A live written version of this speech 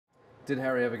Did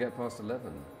Harry ever get past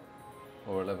 11?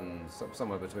 Or 11,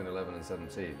 somewhere between 11 and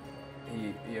 17?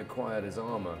 He acquired his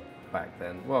armour back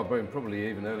then. Well, probably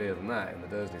even earlier than that in the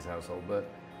Dursleys' household, but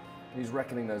he's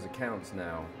reckoning those accounts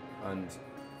now and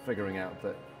figuring out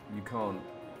that you can't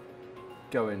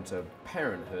go into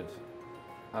parenthood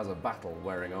as a battle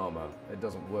wearing armour. It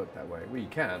doesn't work that way. Well, you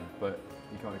can, but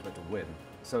you can't expect to win.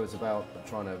 So it's about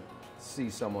trying to see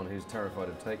someone who's terrified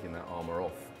of taking that armour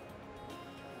off.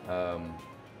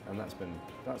 And that's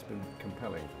been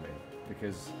compelling for me,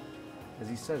 because as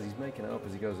he says, he's making it up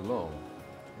as he goes along.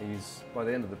 By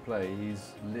the end of the play,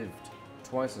 he's lived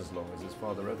twice as long as his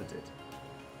father ever did.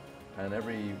 And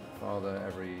every father,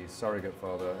 every surrogate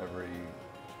father, every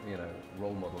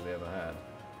role model he ever had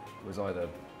was either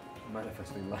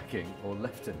manifestly lacking or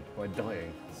left him by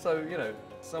dying. So,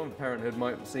 some parenthood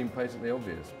might seem patently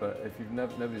obvious, but if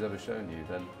nobody's ever shown you,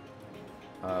 then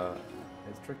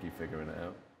it's tricky figuring it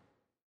out.